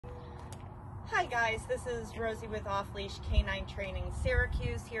Hi guys, this is Rosie with Off Leash Canine Training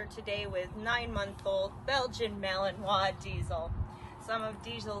Syracuse, here today with 9-month-old Belgian Malinois Diesel. Some of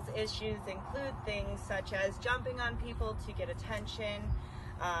Diesel's issues include things such as jumping on people to get attention,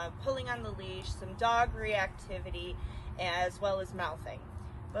 pulling on the leash, some dog reactivity, as well as mouthing.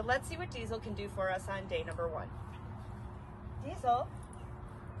 But let's see what Diesel can do for us on day number 1. Diesel,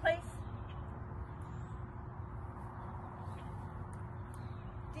 place.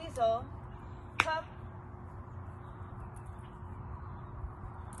 Diesel, cup.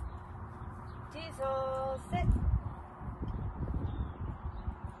 Diesel, sit.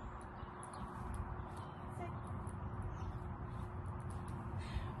 Sit.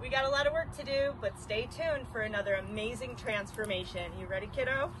 We got a lot of work to do, but stay tuned for another amazing transformation. You ready,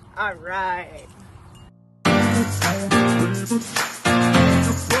 kiddo? All right.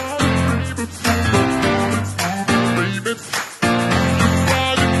 Baby.